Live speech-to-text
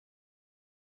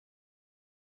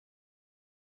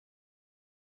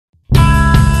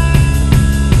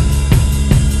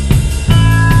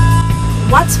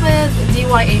What's with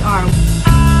DYAR?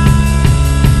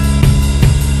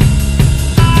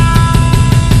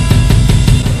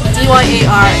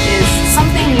 DYAR is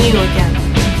something new again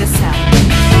this time.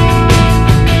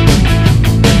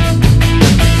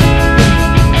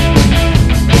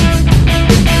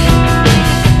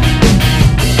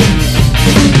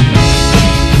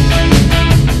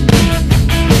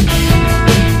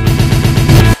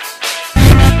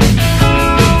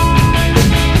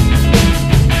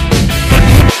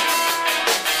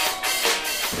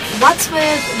 What's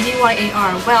with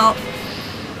DYAR? Well,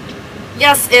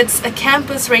 yes, it's a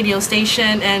campus radio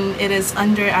station and it is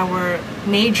under our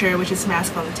major, which is Mass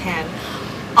Comm.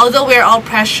 Although we're all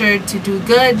pressured to do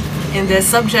good in this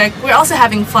subject, we're also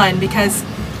having fun because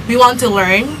we want to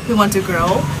learn, we want to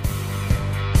grow.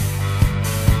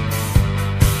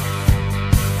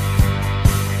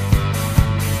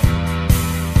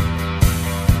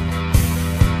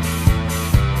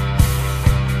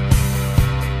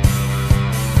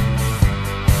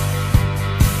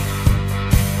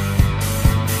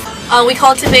 We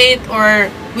cultivate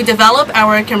or we develop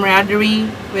our camaraderie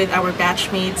with our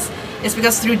batchmates. It's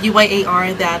because through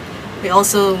DYAR that we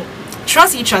also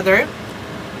trust each other.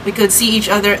 We could see each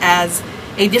other as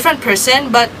a different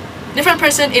person, but different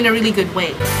person in a really good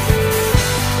way.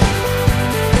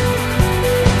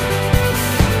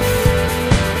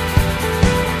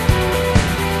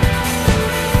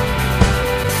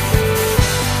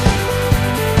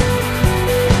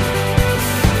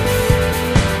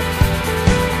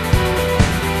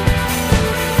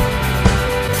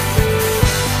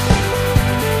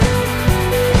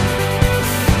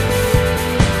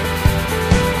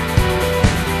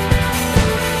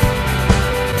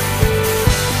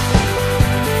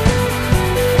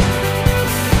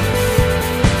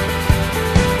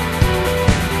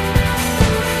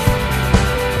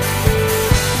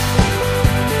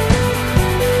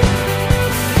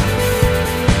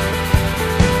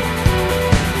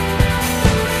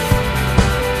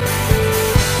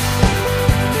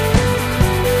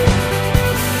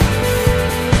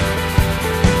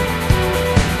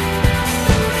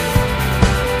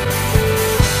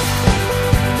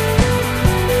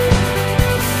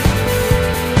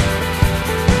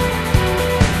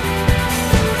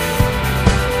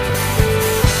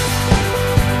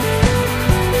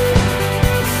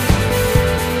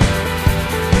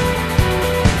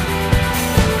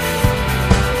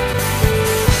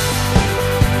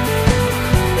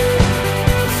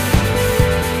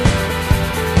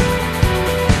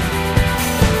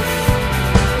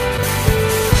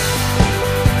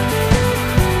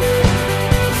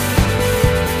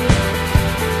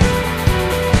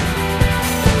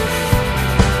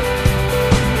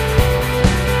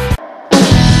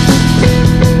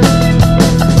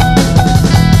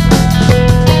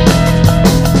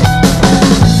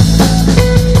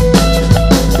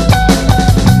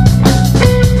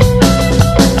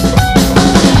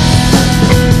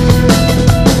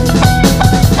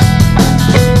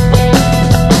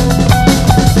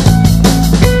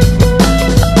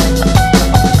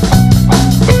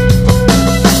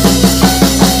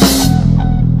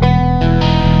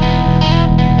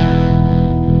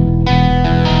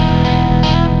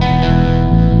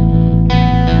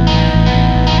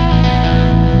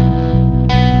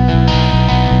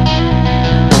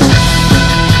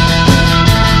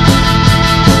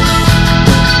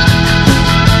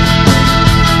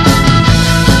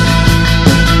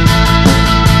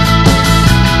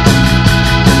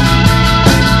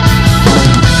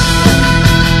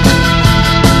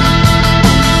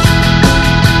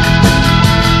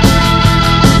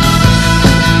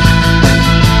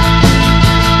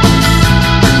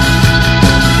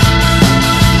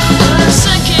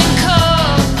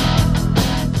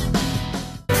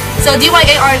 So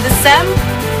DYAR the SEM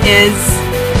is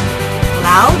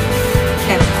loud,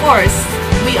 and of course,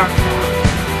 we are proud.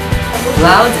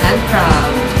 Loud and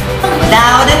proud.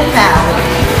 Loud and proud.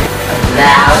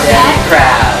 Loud and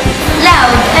proud.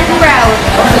 Loud and proud.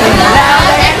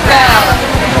 Loud and proud.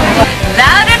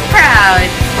 Loud and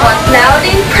proud. Loud and proud. Loud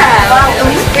and proud.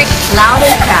 Loud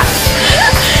and proud. Loud and proud.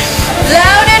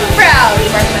 Loud and proud.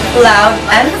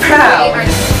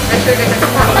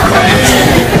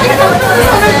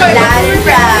 Loud and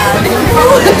proud.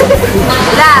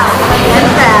 Loud and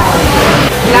proud.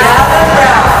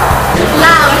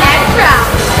 Loud and proud.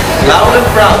 Loud and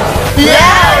proud.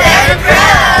 Loud and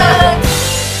proud.